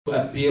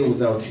appear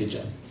without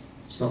hijab.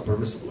 It's not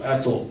permissible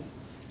at all.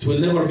 It will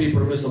never be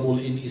permissible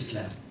in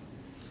Islam.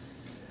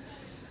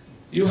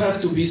 You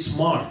have to be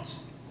smart.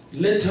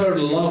 Let her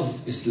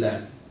love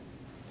Islam.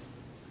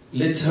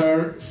 Let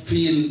her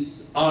feel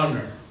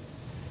honor.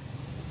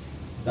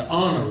 The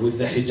honor with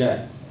the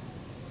hijab.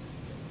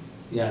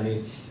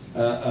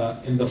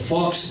 In the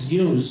Fox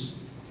News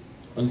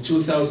in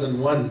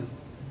 2001,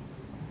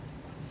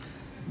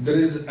 there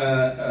is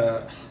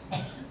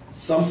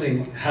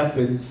something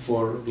happened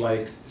for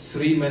like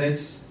 3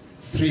 minutes,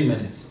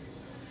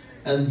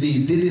 and they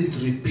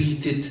didn't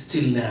repeat it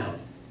till now.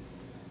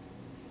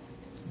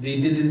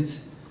 They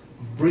didn't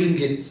bring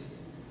it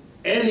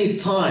any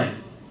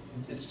time.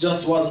 It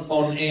just was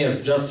on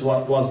air, just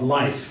what was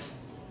live.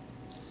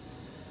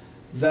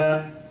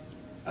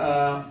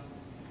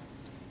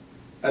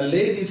 A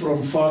lady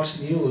from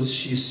Fox News,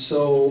 she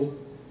saw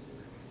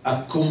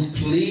a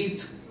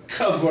complete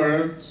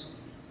covered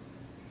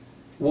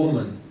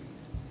woman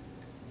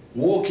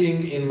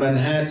walking in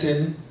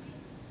Manhattan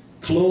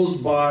close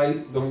by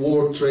the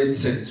World Trade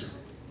Center.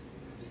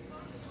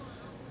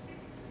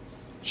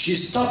 She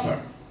stopped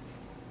her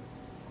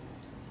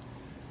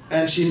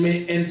and she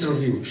made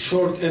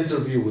short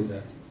interview with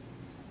her.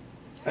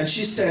 And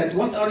she said,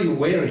 "What are you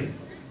wearing?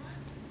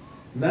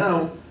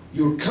 Now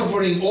you're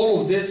covering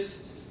all of this.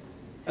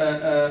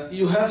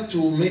 You have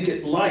to make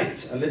it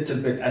light a little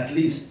bit, at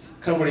least,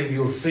 covering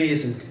your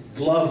face and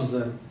gloves,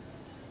 and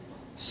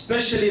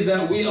especially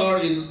that we are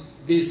in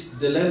this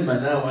dilemma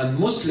now, and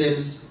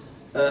Muslims,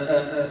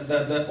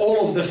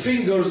 all of the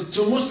fingers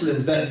to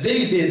Muslims that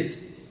they did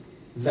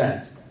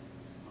that."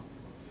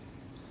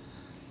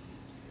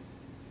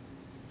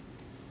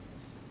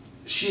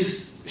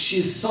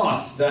 She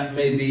thought that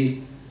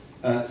maybe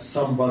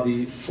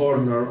somebody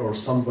foreigner or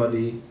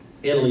somebody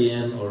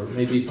alien or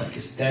maybe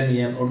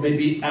Pakistani or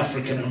maybe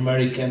African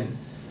American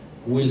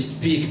will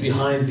speak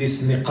behind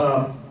this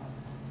niqab.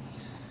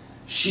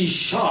 She's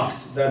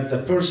shocked that the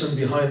person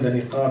behind the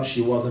niqab,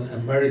 she was an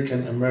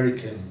American,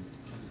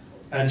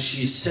 and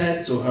she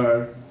said to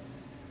her,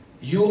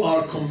 "You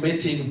are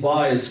committing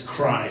bias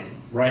crime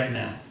right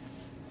now,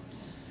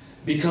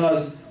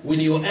 because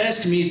when you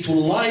ask me to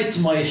light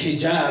my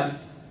hijab,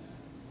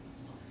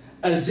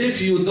 as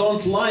if you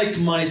don't like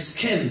my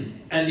skin,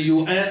 and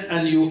you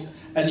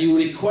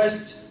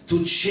request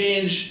to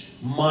change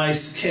my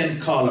skin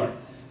color,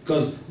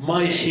 because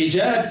my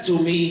hijab to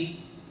me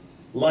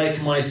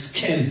like my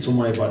skin to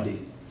my body."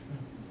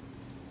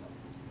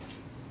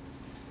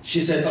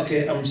 She said,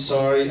 "Okay, I'm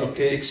sorry,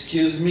 okay,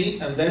 excuse me,"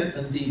 and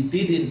they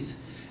didn't.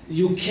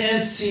 You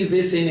can't see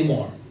this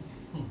anymore.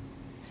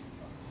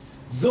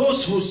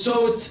 Those who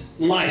saw it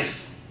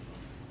live,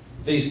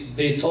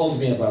 they told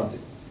me about it.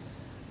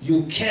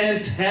 You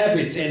can't have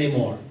it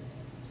anymore.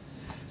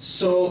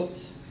 So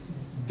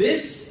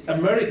this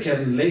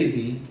American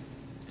lady,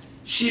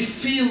 she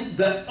feels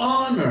the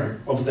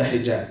honor of the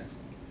hijab.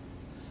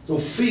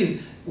 So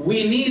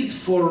we need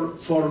for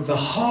the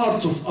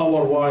heart of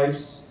our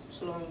wives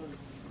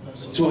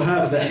to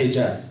have the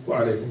hijab.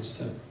 Wa alaykum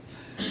assalam.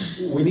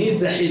 We need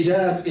the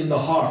hijab in the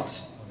heart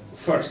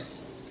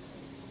first.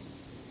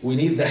 We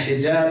need the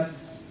hijab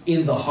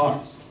in the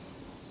heart,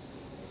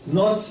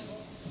 not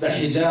the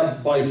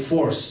hijab by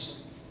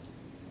force.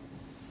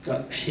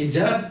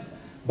 Hijab,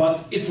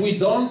 but if we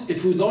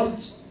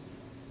don't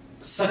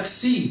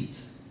succeed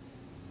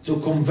to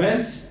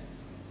convince,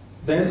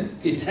 then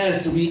it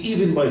has to be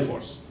even by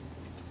force.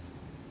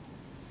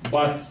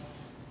 But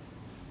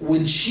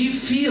when she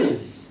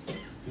feels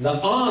the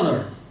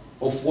honor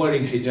of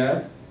wearing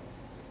hijab,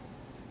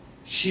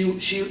 she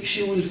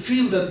will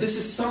feel that this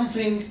is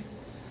something,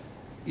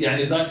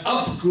 the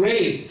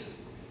upgrade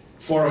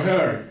for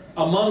her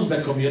among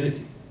the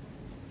community.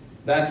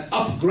 That's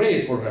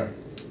upgrade for her.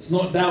 It's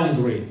not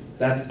downgrade.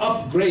 That's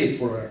upgrade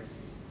for her.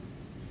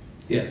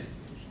 Yes.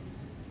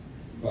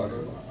 I have a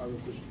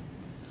question.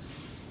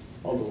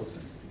 Hold on one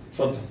second.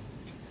 Fadal.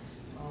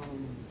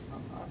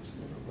 I'm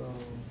asking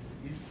about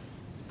if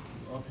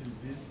you open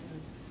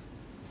business,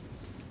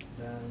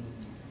 then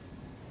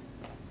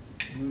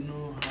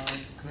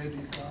have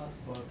credit card,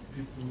 but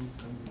people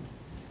can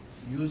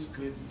use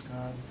credit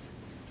cards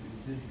to do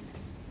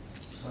business.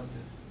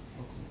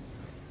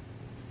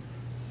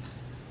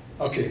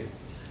 Okay.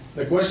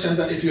 The question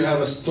that if you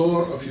have a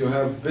store, if you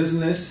have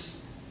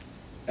business,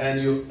 and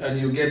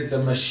you get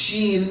the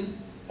machine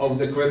of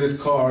the credit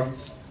card,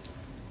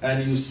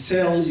 and you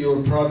sell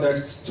your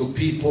products to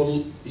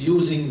people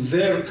using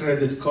their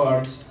credit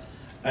cards,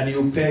 and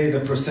you pay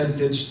the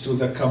percentage to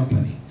the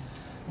company.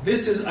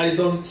 This is, I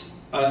don't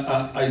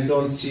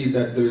see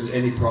that there is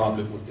any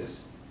problem with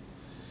this,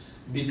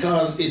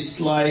 because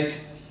it's like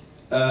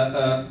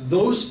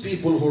those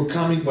people who are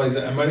coming by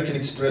the American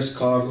Express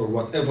card or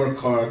whatever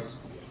cards,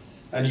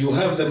 and you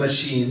have the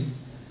machine,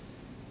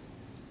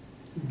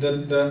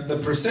 the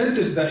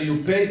percentage that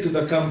you pay to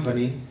the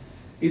company,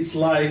 it's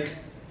like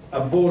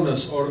a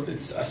bonus, or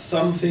it's a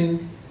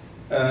something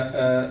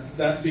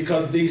that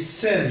because they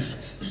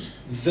sent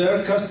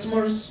their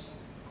customers,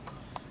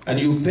 and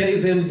you pay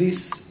them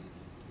this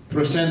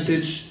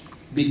percentage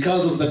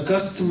because of the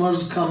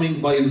customers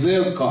coming by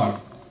their car,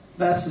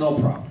 that's no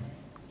problem.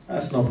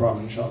 That's no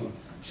problem, inshallah.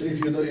 Sharif,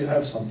 you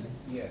have something?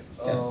 Yeah.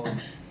 A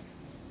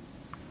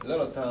lot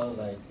of times,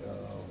 like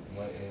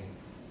when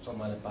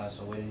somebody pass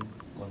away,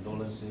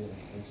 condolences and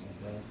things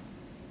like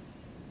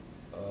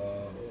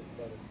that.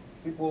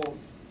 People,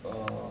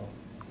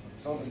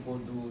 some people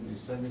do the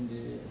 7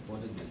 day and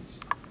 40 days.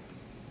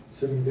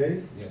 7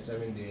 days? Yeah,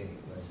 7 day,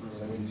 like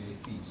 7 day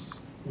feast.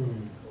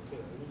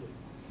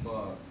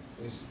 But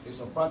it's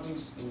a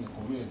practice in the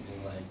community,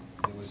 like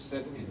they will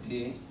set a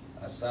day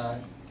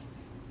aside.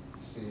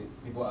 Say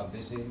people are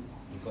busy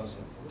because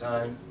of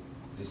time,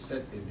 they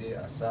set a day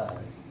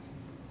aside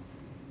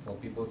for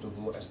people to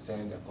go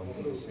extend their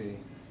condolence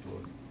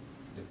to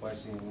the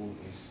person who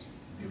is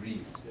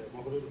bereaved.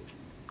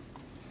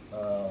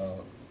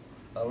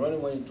 I really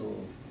want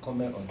to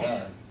comment on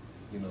that.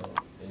 You know,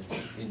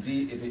 if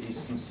indeed if it is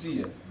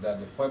sincere that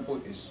the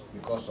purpose is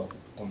because of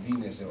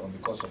convenience or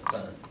because of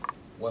time,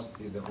 what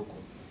is the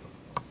hukum?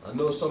 I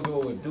know some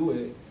people will do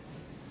it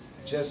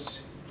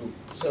just to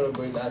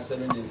celebrate that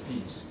 7 day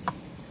feast.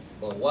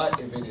 But what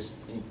if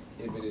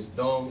it is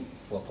done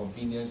for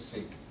convenience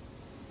sake?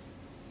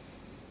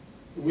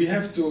 We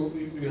have to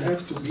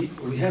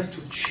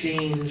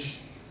change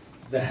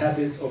the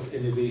habit of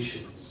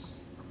innovations.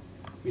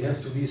 We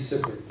have to be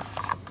separate.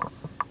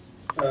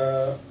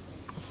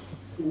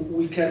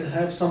 We can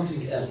have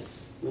something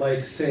else,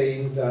 like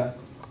saying that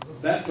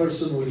that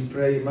person will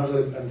pray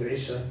Maghrib and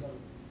Isha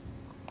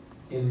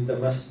in the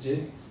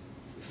masjid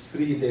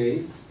 3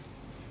 days.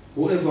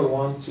 Whoever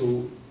wants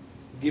to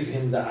give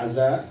him the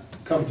aza,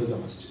 come to the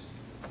masjid.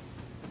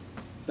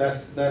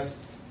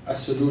 That's a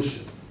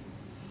solution.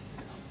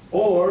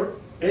 Or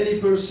any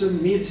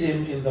person meet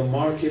him in the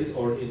market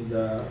or in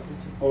the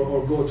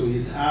or go to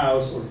his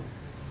house, or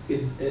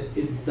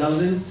it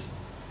doesn't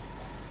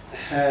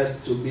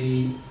has to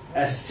be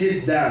a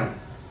sit down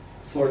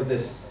for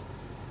this.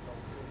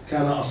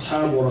 كان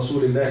أصحاب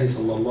رسول الله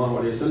صلى الله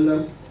عليه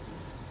وسلم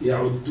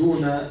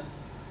يعدون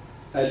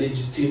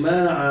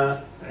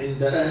الاجتماع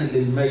عند أهل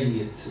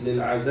الميت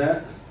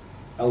للعزاء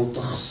أو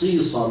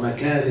تخصيص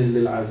مكان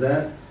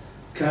للعزاء،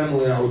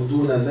 كانوا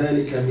يعدون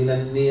ذلك من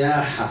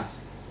النياحة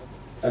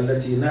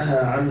التي نهى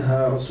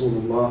عنها رسول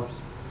الله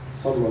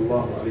صلى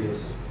الله عليه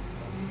وسلم.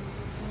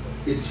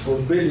 It's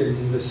forbidden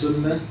in the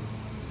Sunnah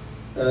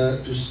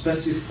to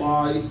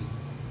specify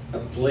a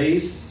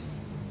place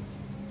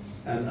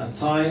and a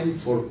time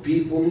for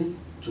people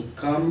to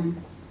come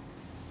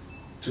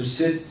to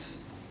sit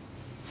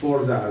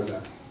for the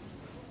azan.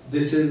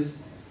 This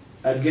is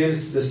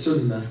against the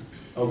Sunnah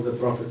of the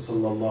Prophet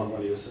sallallahu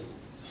alaihi wasallam.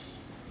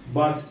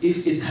 But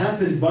if it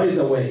happened by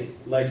the way,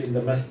 like in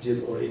the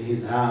masjid or in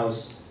his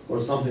house or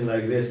something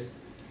like this,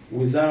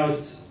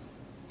 without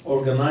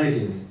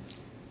organizing it,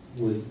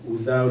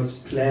 without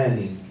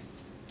planning,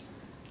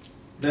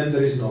 then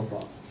there is no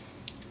problem.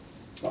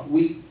 But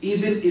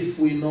even if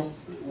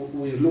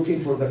we're looking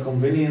for the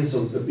convenience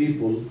of the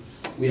people,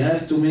 we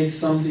have to make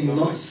something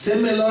not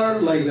similar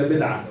like the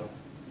bid'ah.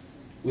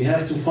 We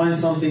have to find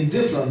something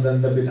different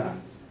than the bid'ah.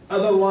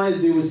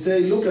 Otherwise, they would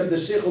say, look at the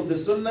Shaykh of the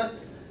Sunnah,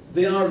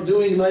 they are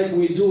doing like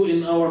we do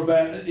in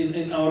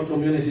our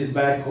communities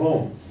back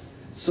home.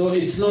 So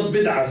it's not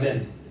bid'ah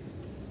then.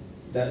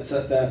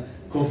 The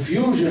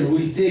confusion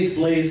will take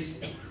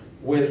place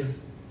with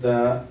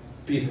the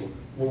people.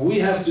 We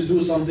have to do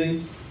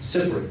something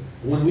separate.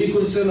 When we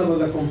concern about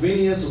the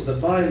convenience of the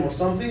time or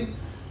something,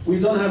 we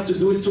don't have to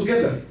do it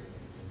together.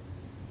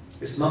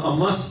 It's not a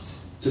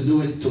must to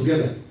do it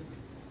together.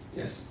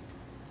 Yes.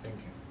 Thank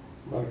you.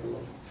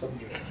 Barakallah.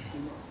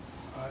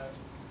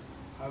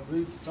 I've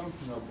read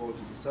something about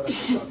the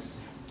Sadaqah box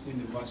in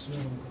the masjid.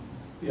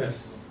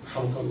 Yes.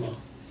 Alhamdulillah.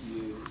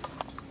 Yeah.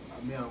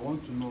 I mean, I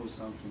want to know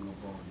something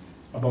about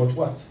it. About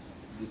what?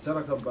 The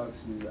Sadaqah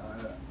box.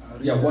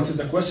 Yeah, what is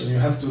the question? You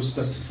have to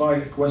specify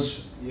a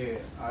question. Yeah,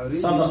 I read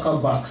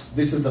Sadaqah box.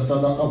 This is the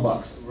Sadaqah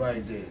box.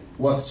 right there.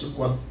 What's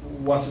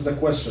the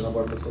question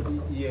about the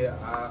Sadaqah?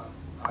 Yeah,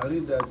 I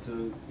read that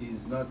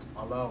it's not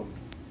allowed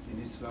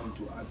in Islam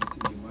to add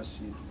it in the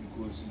masjid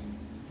because.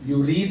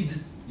 You read?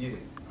 Yeah,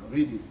 I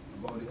read it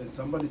about it, and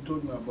somebody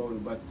told me about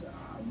it, but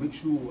make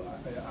sure.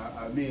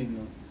 I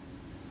mean,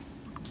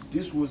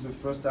 this was the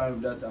first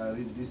time that I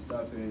read this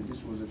stuff, and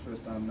this was the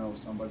first time now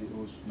somebody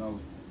else now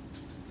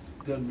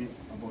tell me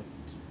about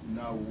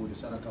now with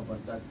the Sadaqah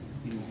box that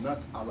is not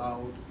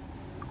allowed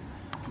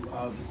to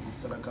have the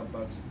Sadaqah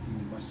box in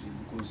the masjid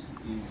because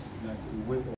it's like a way of